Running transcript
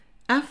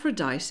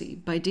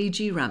APHRODITE by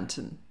DG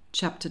Rampton,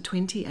 Chapter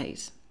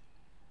 28.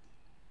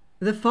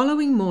 The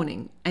following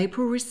morning,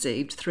 April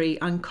received 3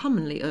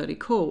 uncommonly early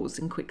calls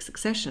in quick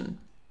succession.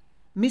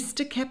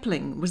 Mr.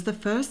 Kepling was the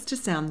first to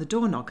sound the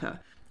door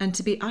knocker and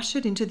to be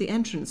ushered into the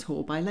entrance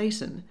hall by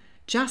Leighton,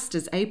 just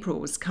as April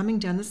was coming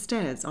down the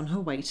stairs on her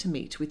way to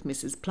meet with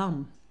Mrs.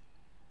 Plum.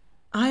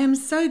 "I am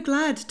so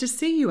glad to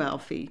see you,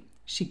 Alfie,"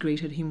 she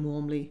greeted him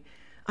warmly.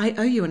 "I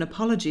owe you an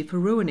apology for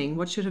ruining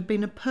what should have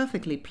been a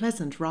perfectly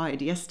pleasant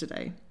ride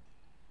yesterday."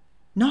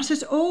 "Not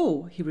at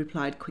all," he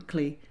replied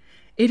quickly.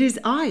 "It is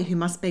I who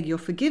must beg your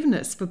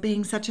forgiveness for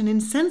being such an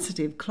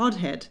insensitive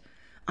clodhead.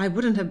 I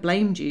wouldn't have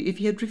blamed you if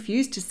you had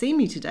refused to see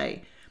me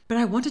today, but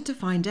I wanted to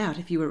find out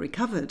if you were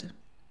recovered."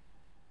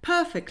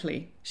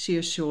 "Perfectly," she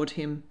assured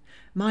him.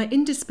 "My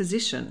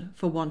indisposition,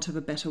 for want of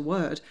a better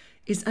word,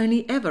 is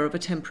only ever of a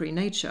temporary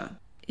nature,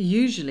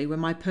 usually when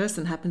my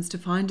person happens to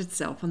find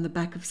itself on the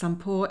back of some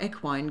poor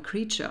equine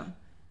creature.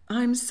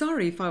 I'm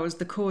sorry if I was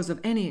the cause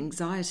of any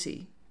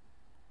anxiety."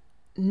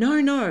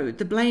 No,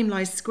 the blame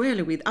lies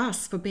squarely with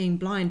us for being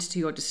blind to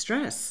your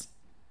distress."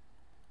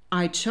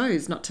 "I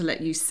chose not to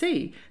let you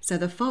see, so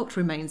the fault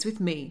remains with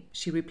me,"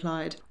 she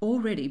replied,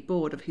 already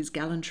bored of his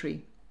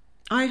gallantry.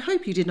 "I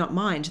hope you did not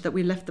mind that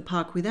we left the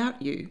park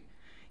without you.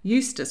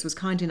 Eustace was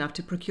kind enough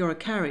to procure a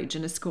carriage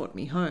and escort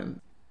me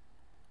home."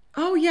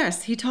 "Oh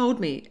yes, he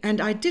told me,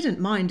 and I didn't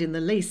mind in the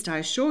least, I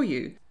assure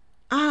you.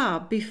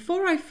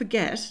 Before I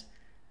forget—"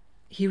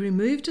 He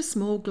removed a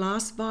small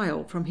glass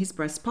vial from his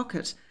breast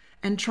pocket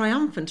and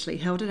triumphantly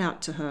held it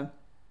out to her.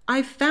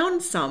 "I've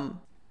found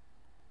some."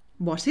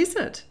 "What is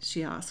it?"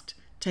 she asked,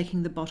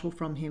 taking the bottle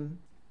from him.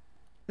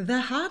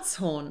 "The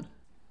hartshorn."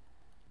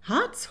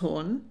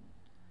 "Hartshorn?"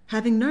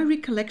 Having no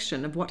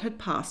recollection of what had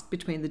passed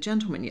between the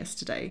gentlemen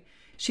yesterday,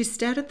 she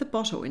stared at the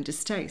bottle in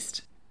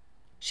distaste.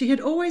 She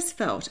had always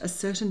felt a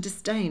certain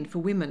disdain for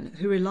women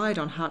who relied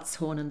on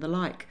hartshorn and the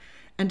like,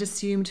 and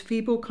assumed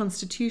feeble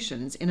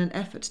constitutions in an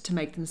effort to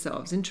make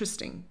themselves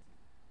interesting.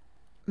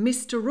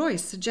 "Mr.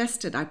 Royce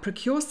suggested I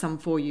procure some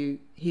for you,"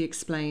 he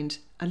explained,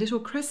 a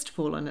little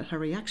crestfallen at her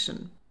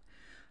reaction.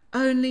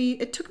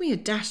 "Only it took me a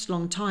dashed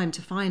long time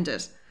to find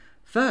it.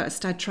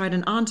 First I tried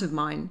an aunt of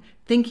mine,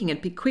 thinking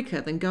it'd be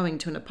quicker than going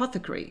to an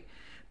apothecary,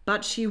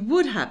 but she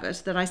would have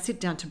it that I sit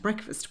down to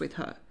breakfast with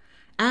her,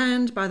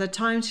 and by the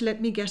time she let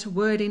me get a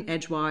word in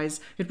edgewise,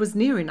 it was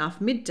near enough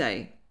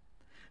midday.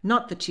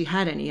 Not that she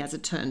had any, as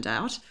it turned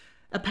out.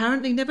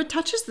 Apparently never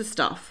touches the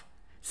stuff.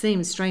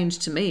 Seems strange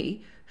to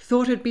me.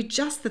 Thought it'd be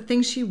just the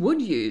thing she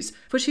would use,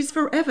 for she's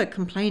forever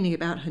complaining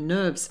about her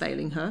nerves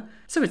failing her,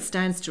 so it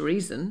stands to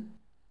reason.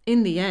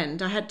 In the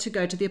end, I had to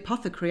go to the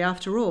apothecary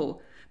after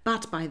all,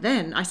 but by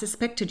then I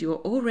suspected you were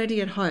already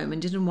at home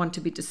and didn't want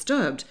to be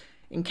disturbed,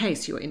 in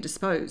case you were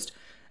indisposed,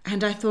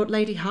 and I thought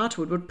Lady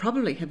Hartwood would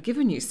probably have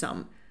given you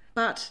some.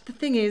 But the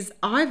thing is,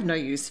 I've no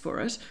use for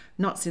it,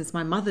 not since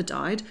my mother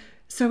died,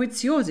 so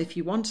it's yours if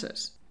you want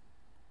it."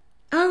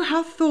 "Oh,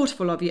 how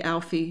thoughtful of you,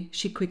 Alfie,"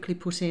 she quickly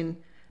put in,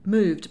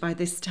 moved by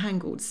this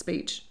tangled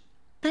speech.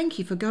 "Thank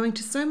you for going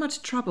to so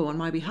much trouble on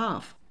my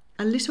behalf.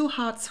 A little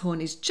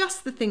hartshorn is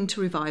just the thing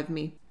to revive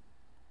me."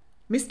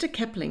 Mr.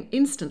 Kepling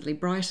instantly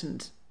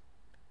brightened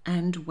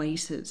and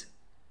waited.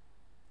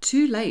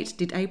 Too late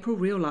did April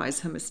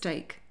realise her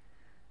mistake.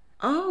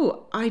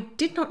 "Oh, I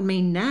did not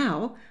mean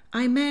now.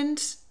 I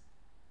meant—"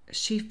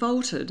 She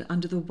faltered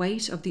under the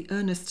weight of the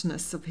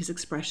earnestness of his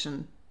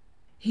expression.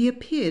 He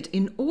appeared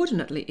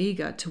inordinately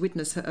eager to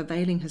witness her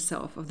availing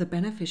herself of the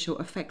beneficial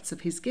effects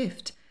of his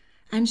gift,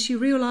 and she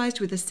realised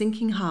with a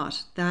sinking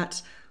heart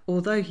that,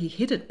 although he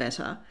hid it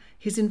better,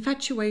 his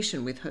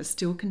infatuation with her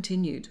still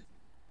continued.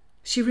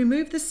 She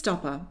removed the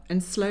stopper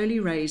and slowly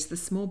raised the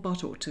small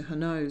bottle to her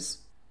nose.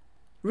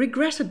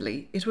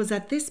 Regrettably, it was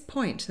at this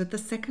point that the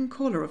second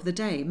caller of the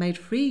day made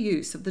free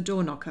use of the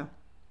door-knocker.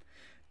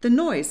 The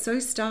noise so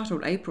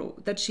startled April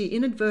that she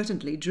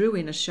inadvertently drew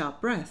in a sharp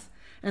breath,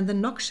 and the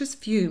noxious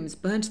fumes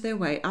burnt their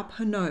way up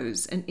her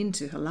nose and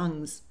into her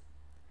lungs.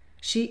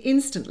 She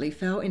instantly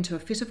fell into a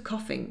fit of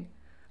coughing,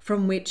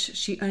 from which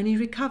she only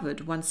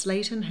recovered once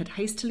Leighton had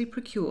hastily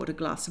procured a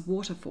glass of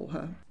water for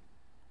her.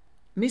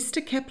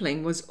 Mr.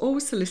 Kepling was all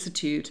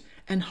solicitude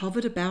and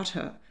hovered about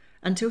her,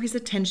 until his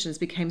attentions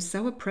became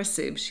so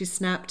oppressive she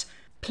snapped,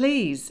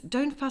 "Please,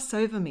 don't fuss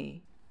over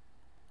me."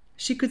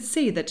 She could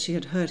see that she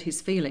had hurt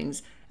his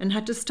feelings and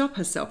had to stop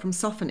herself from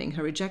softening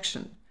her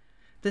rejection.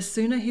 The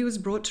sooner he was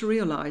brought to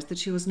realise that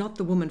she was not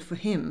the woman for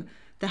him,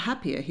 the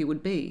happier he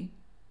would be.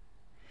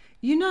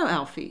 "You know,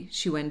 Alfie,"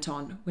 she went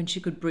on, when she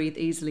could breathe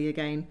easily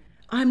again,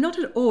 "I am not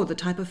at all the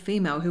type of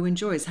female who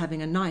enjoys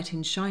having a knight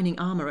in shining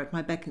armour at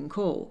my beck and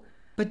call.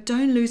 But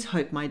don't lose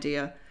hope, my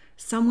dear.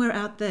 Somewhere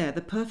out there the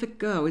perfect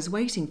girl is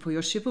waiting for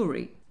your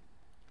chivalry."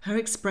 Her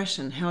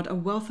expression held a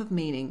wealth of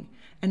meaning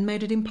and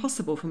made it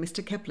impossible for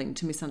Mr. Kepling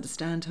to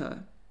misunderstand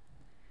her.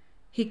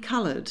 He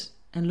coloured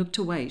and looked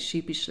away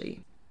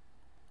sheepishly.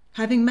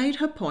 Having made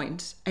her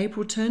point,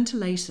 April turned to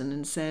Leighton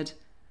and said,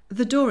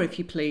 "The door, if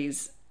you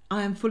please.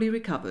 I am fully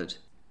recovered."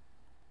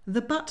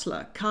 The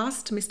butler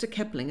cast Mr.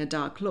 Kepling a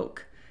dark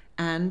look,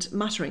 and,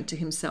 muttering to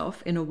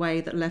himself in a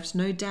way that left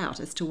no doubt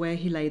as to where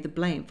he lay the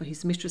blame for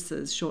his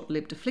mistress's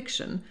short-lived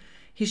affliction,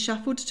 he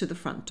shuffled to the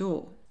front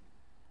door.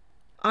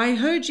 "I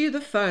heard you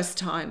the first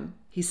time,"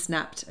 he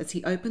snapped as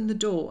he opened the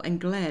door and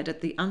glared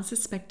at the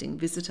unsuspecting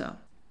visitor.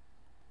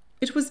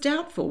 It was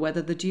doubtful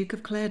whether the Duke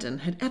of Clarendon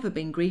had ever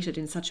been greeted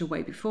in such a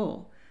way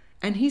before,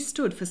 and he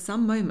stood for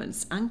some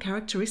moments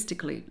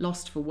uncharacteristically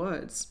lost for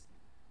words.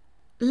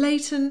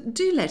 "Leighton,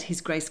 do let his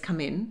Grace come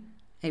in,"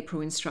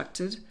 April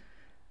instructed.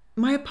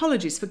 "My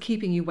apologies for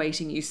keeping you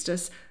waiting,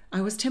 Eustace.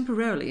 I was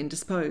temporarily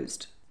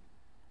indisposed."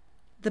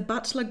 The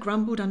butler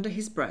grumbled under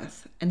his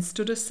breath and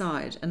stood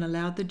aside and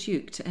allowed the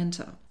Duke to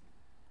enter.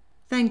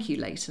 "Thank you,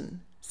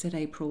 Leighton," said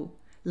April,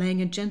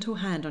 laying a gentle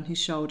hand on his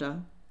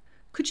shoulder.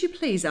 "Could you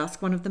please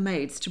ask one of the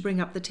maids to bring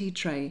up the tea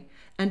tray,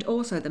 and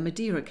also the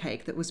Madeira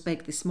cake that was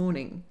baked this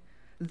morning?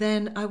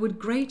 Then I would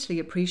greatly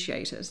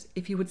appreciate it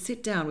if you would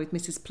sit down with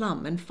Mrs.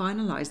 Plum and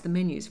finalise the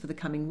menus for the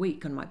coming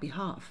week on my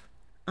behalf.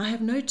 I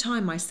have no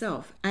time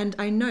myself, and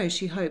I know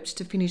she hoped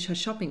to finish her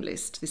shopping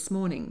list this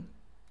morning.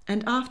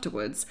 And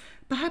afterwards,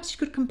 perhaps you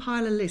could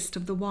compile a list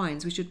of the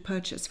wines we should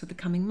purchase for the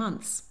coming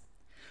months.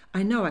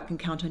 I know I can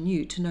count on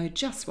you to know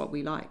just what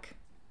we like."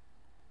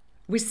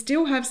 "We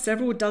still have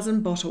several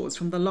dozen bottles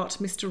from the lot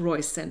Mr.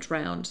 Royce sent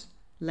round,"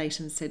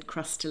 Leighton said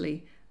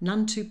crustily,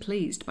 none too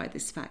pleased by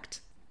this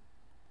fact.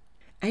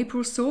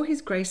 April saw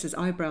his Grace's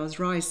eyebrows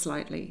rise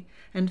slightly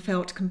and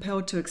felt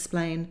compelled to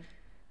explain,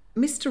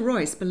 "Mr.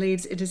 Royce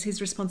believes it is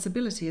his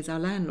responsibility as our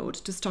landlord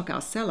to stock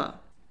our cellar."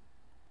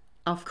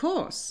 "Of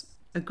course,"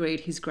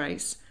 agreed his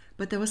Grace,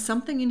 but there was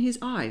something in his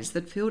eyes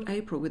that filled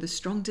April with a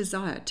strong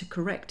desire to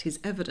correct his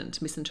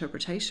evident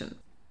misinterpretation.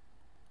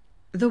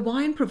 "The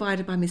wine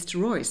provided by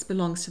Mr. Royce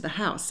belongs to the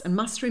house and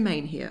must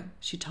remain here,"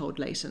 she told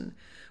Leighton,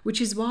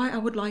 "which is why I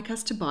would like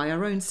us to buy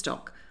our own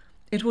stock.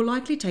 It will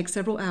likely take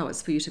several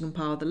hours for you to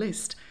compile the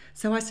list,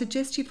 so I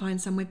suggest you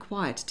find somewhere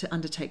quiet to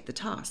undertake the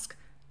task,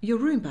 your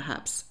room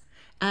perhaps,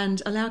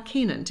 and allow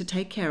Keenan to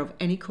take care of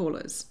any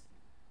callers."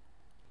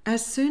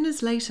 As soon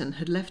as Leighton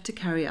had left to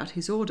carry out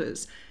his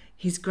orders,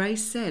 his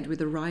Grace said with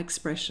a wry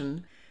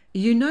expression,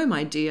 "You know,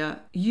 my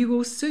dear, you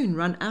will soon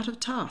run out of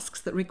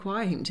tasks that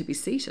require him to be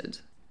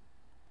seated."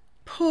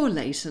 "Poor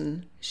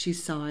Leighton," she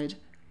sighed.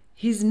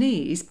 "His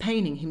knee is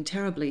paining him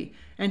terribly,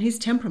 and his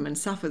temperament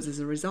suffers as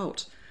a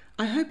result.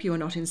 I hope you are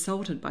not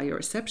insulted by your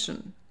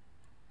reception."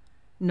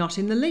 "Not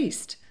in the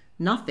least.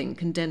 Nothing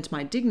can dent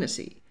my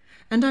dignity,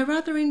 and I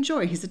rather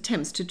enjoy his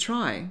attempts to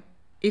try.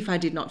 If I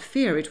did not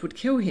fear it would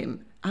kill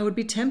him, I would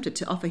be tempted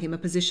to offer him a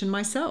position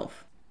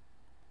myself."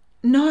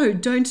 "No,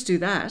 don't do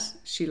that,"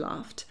 she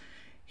laughed.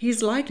 "He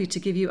is likely to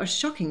give you a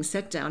shocking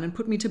set-down and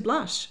put me to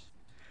blush.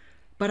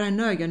 But I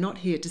know you're not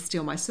here to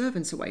steal my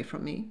servants away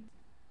from me."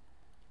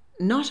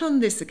 "Not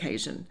on this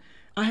occasion.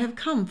 I have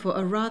come for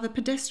a rather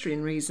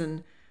pedestrian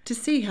reason, to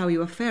see how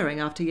you are faring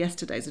after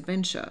yesterday's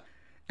adventure,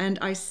 and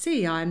I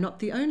see I am not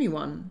the only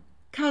one.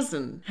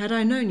 Cousin, had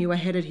I known you were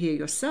headed here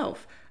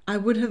yourself, I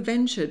would have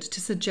ventured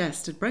to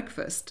suggest at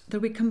breakfast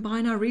that we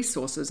combine our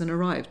resources and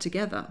arrive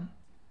together."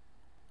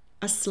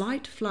 A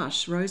slight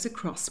flush rose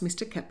across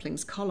Mr.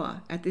 Kepling's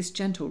collar at this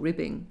gentle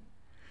ribbing.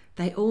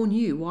 They all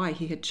knew why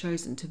he had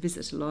chosen to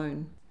visit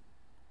alone.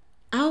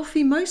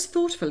 "Alfie most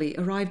thoughtfully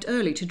arrived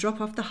early to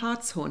drop off the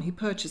hartshorn he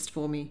purchased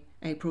for me,"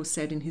 April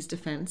said in his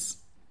defence.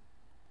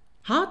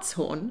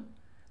 "Hartshorn?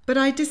 But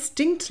I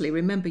distinctly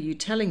remember you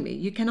telling me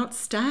you cannot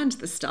stand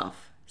the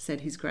stuff,"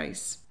 said his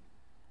Grace.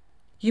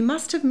 "You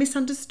must have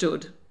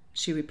misunderstood,"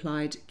 she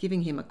replied,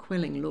 giving him a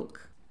quelling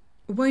look.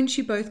 "Won't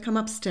you both come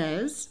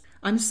upstairs?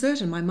 I'm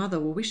certain my mother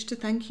will wish to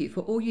thank you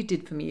for all you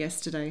did for me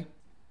yesterday."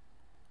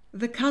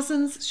 The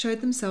cousins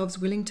showed themselves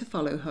willing to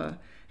follow her,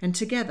 and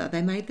together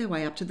they made their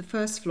way up to the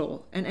first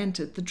floor and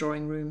entered the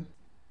drawing-room.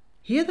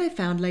 Here they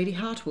found Lady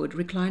Hartwood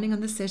reclining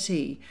on the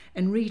settee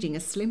and reading a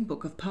slim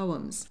book of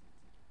poems.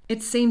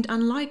 It seemed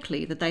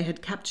unlikely that they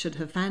had captured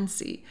her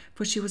fancy,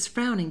 for she was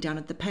frowning down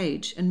at the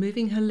page and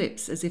moving her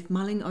lips as if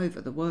mulling over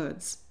the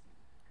words.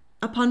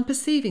 Upon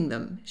perceiving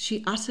them,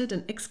 she uttered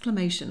an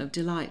exclamation of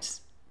delight,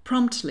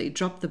 promptly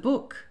dropped the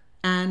book,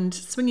 and,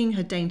 swinging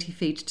her dainty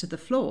feet to the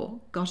floor,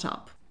 got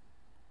up.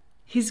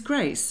 His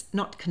Grace,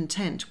 not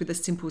content with a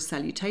simple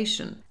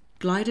salutation,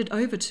 glided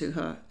over to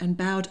her and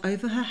bowed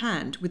over her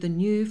hand with a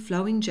new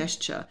flowing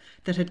gesture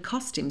that had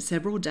cost him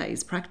several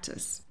days'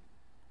 practice.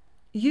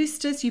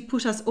 "Eustace, you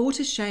put us all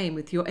to shame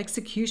with your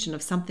execution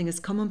of something as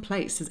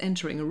commonplace as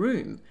entering a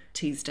room,"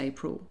 teased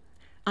April.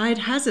 "I'd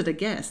hazard a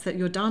guess that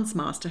your dance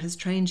master has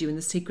trained you in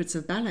the secrets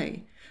of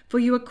ballet, for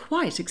you are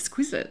quite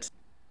exquisite."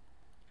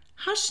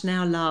 "Hush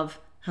now, love,"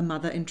 her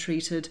mother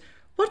entreated.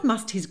 "What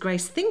must his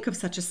Grace think of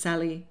such a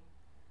sally?"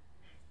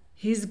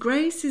 "His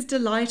Grace is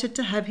delighted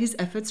to have his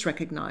efforts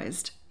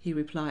recognised," he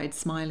replied,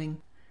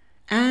 smiling.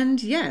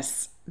 "And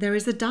yes, there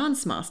is a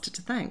dance master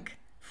to thank.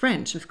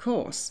 French, of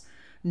course.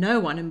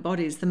 No one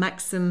embodies the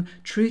maxim,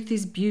 'Truth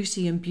is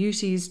beauty and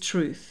beauty is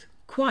truth,'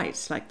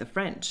 quite like the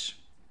French."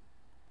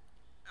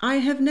 "I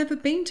have never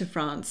been to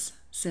France,"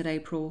 said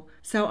April,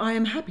 "so I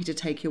am happy to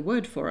take your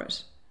word for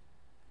it."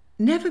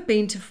 "Never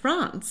been to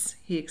France?"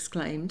 he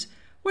exclaimed.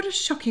 "What a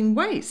shocking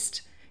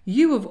waste!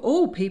 You of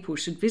all people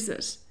should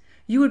visit.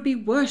 You would be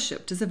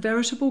worshipped as a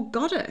veritable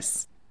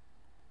goddess."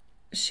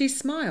 She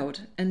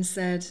smiled and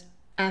said,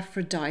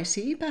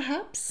 "Aphrodite,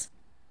 perhaps?"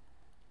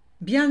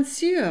 "Bien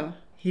sûr,"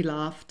 he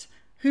laughed.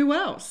 "Who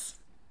else?"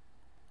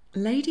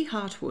 Lady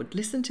Hartwood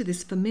listened to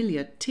this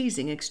familiar,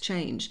 teasing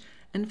exchange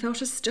and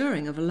felt a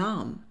stirring of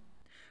alarm.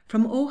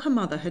 From all her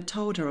mother had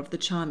told her of the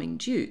charming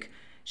Duke,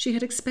 she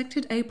had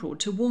expected April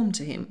to warm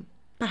to him,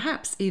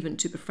 perhaps even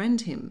to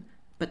befriend him,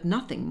 but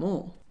nothing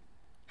more.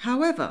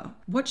 However,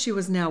 what she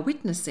was now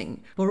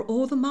witnessing bore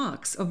all the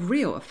marks of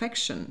real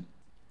affection.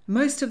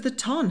 Most of the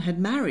ton had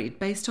married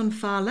based on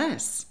far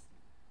less.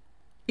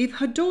 If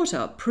her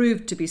daughter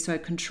proved to be so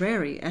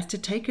contrary as to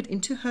take it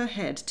into her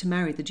head to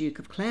marry the Duke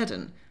of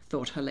Clarendon,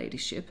 thought her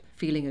ladyship,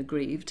 feeling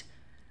aggrieved,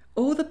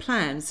 all the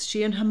plans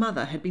she and her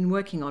mother had been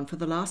working on for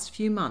the last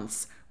few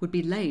months would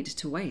be laid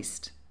to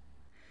waste.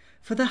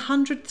 For the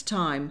 100th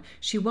time,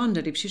 she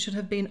wondered if she should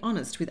have been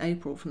honest with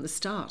April from the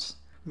start,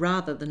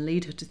 rather than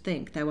lead her to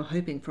think they were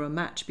hoping for a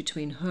match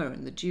between her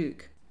and the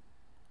Duke.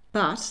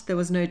 But there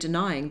was no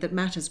denying that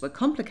matters were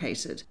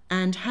complicated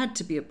and had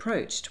to be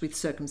approached with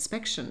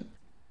circumspection.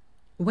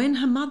 When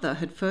her mother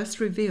had first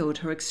revealed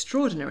her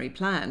extraordinary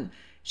plan,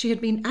 she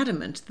had been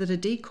adamant that a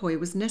decoy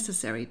was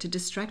necessary to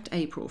distract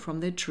April from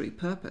their true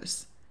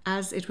purpose,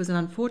 as it was an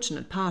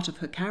unfortunate part of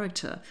her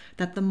character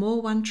that the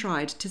more one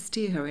tried to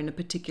steer her in a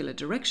particular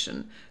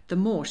direction, the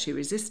more she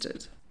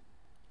resisted.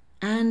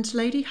 And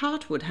Lady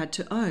Hartwood had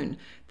to own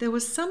there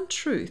was some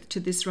truth to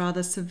this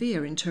rather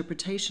severe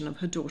interpretation of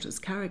her daughter's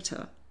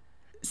character.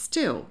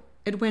 Still,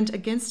 it went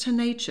against her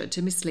nature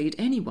to mislead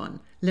anyone,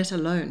 let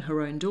alone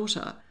her own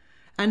daughter,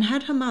 and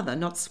had her mother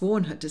not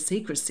sworn her to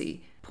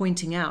secrecy,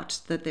 pointing out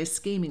that their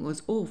scheming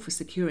was all for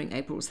securing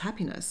April's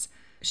happiness,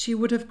 she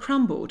would have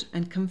crumbled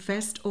and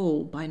confessed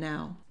all by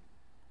now.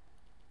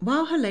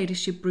 While her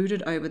ladyship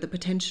brooded over the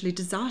potentially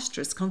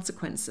disastrous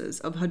consequences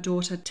of her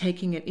daughter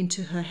taking it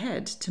into her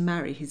head to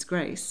marry his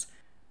Grace,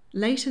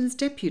 Leighton's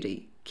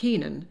deputy,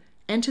 Keenan,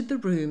 entered the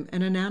room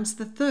and announced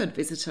the third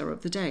visitor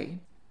of the day.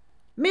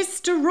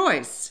 "Mr.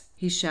 Royce!"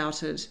 he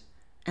shouted,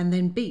 and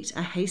then beat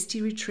a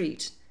hasty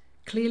retreat,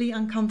 clearly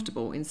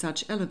uncomfortable in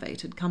such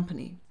elevated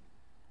company.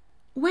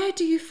 "Where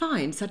do you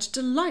find such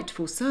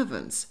delightful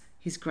servants?"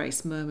 his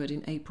Grace murmured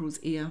in April's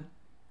ear.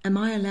 "Am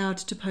I allowed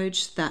to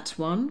poach that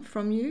one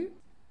from you?"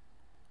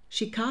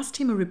 She cast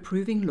him a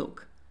reproving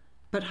look,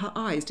 but her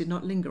eyes did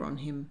not linger on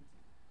him.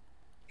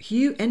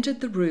 Hugh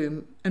entered the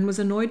room and was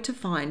annoyed to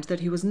find that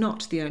he was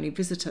not the only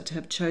visitor to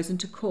have chosen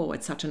to call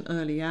at such an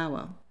early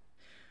hour.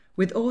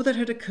 With all that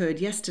had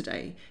occurred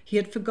yesterday, he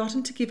had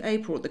forgotten to give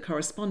April the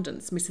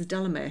correspondence Mrs.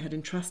 Delamere had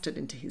entrusted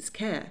into his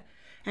care,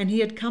 and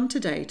he had come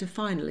today to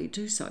finally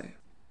do so.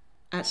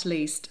 At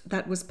least,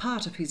 that was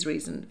part of his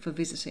reason for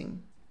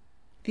visiting.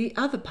 The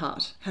other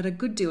part had a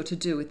good deal to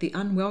do with the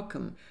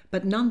unwelcome,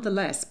 but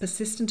nonetheless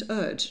persistent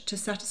urge to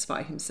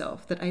satisfy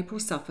himself that April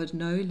suffered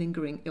no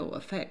lingering ill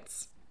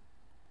effects.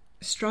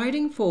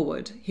 Striding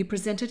forward, he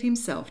presented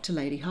himself to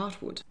Lady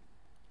Hartwood.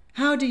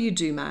 "How do you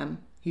do, ma'am?"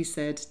 he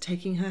said,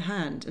 taking her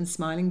hand and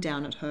smiling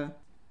down at her.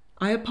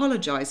 "I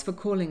apologize for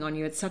calling on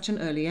you at such an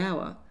early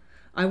hour.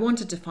 I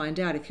wanted to find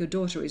out if your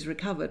daughter is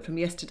recovered from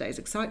yesterday's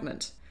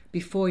excitement,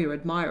 before your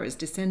admirers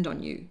descend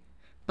on you.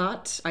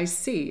 But I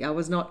see I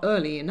was not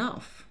early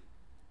enough."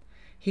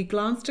 He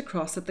glanced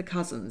across at the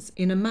cousins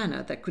in a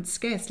manner that could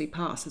scarcely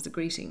pass as a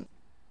greeting.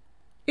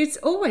 "It's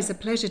always a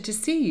pleasure to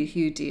see you,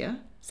 Hugh dear,"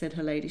 said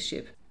her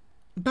ladyship.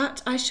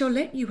 "But I shall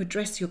let you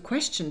address your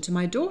question to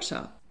my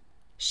daughter.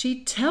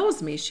 She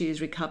tells me she is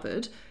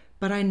recovered,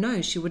 but I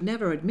know she would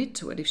never admit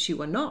to it if she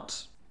were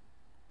not."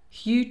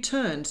 Hugh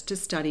turned to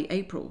study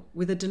April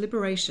with a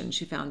deliberation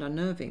she found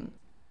unnerving.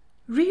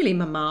 "Really,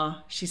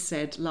 mamma," she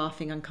said,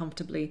 laughing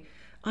uncomfortably,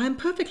 "I am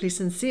perfectly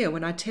sincere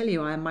when I tell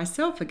you I am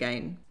myself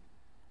again."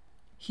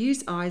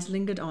 Hugh's eyes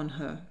lingered on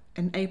her,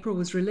 and April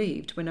was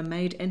relieved when a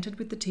maid entered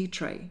with the tea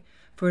tray,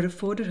 for it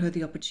afforded her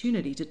the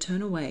opportunity to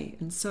turn away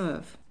and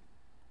serve.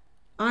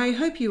 "I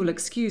hope you will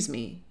excuse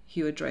me,"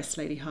 Hugh addressed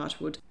Lady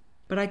Hartwood,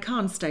 "but I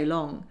can't stay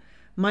long.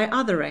 My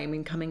other aim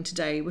in coming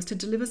today was to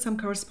deliver some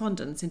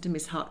correspondence into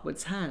Miss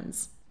Hartwood's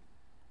hands."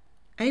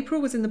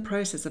 April was in the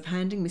process of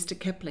handing Mr.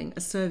 Kepling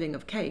a serving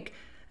of cake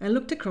and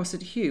looked across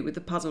at Hugh with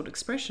a puzzled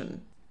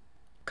expression.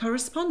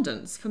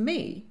 "Correspondence for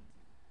me?"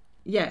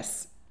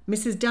 "Yes.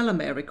 Mrs.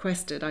 Delamere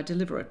requested I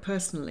deliver it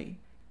personally.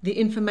 The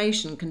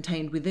information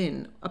contained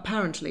within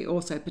apparently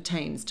also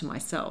pertains to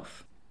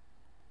myself."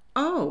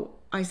 "Oh,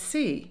 I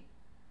see."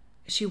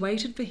 She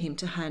waited for him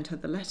to hand her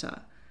the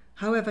letter.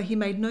 However, he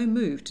made no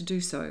move to do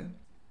so.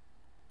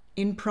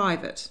 "In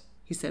private,"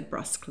 he said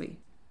brusquely.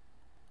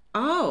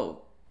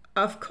 "Oh,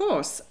 of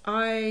course,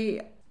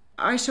 I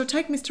shall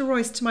take Mr.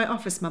 Royce to my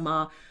office,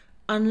 mamma,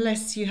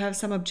 unless you have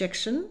some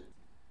objection?"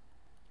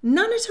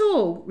 "None at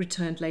all,"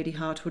 returned Lady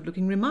Hartwood,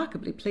 looking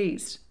remarkably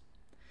pleased.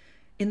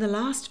 In the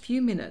last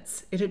few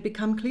minutes it had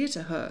become clear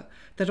to her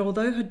that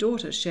although her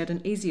daughter shared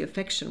an easy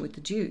affection with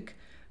the Duke,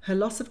 Her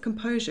loss of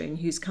composure in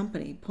Hugh's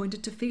company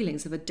pointed to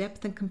feelings of a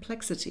depth and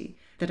complexity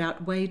that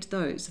outweighed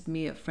those of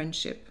mere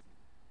friendship.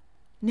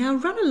 "Now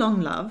run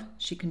along, love,"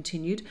 she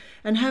continued,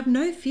 "and have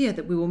no fear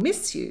that we will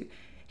miss you.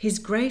 His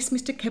Grace,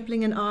 Mr.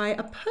 Kipling, and I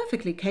are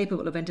perfectly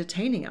capable of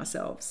entertaining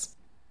ourselves."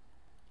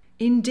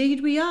 "Indeed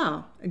we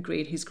are,"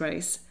 agreed His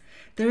Grace.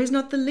 "There is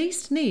not the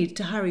least need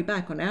to hurry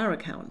back on our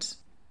account."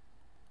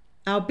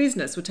 "Our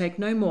business will take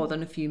no more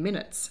than a few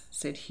minutes,"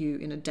 said Hugh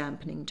in a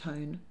dampening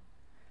tone.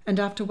 And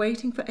after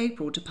waiting for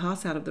April to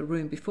pass out of the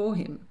room before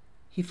him,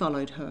 he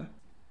followed her.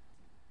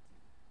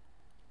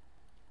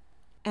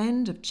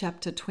 End of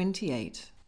chapter 28.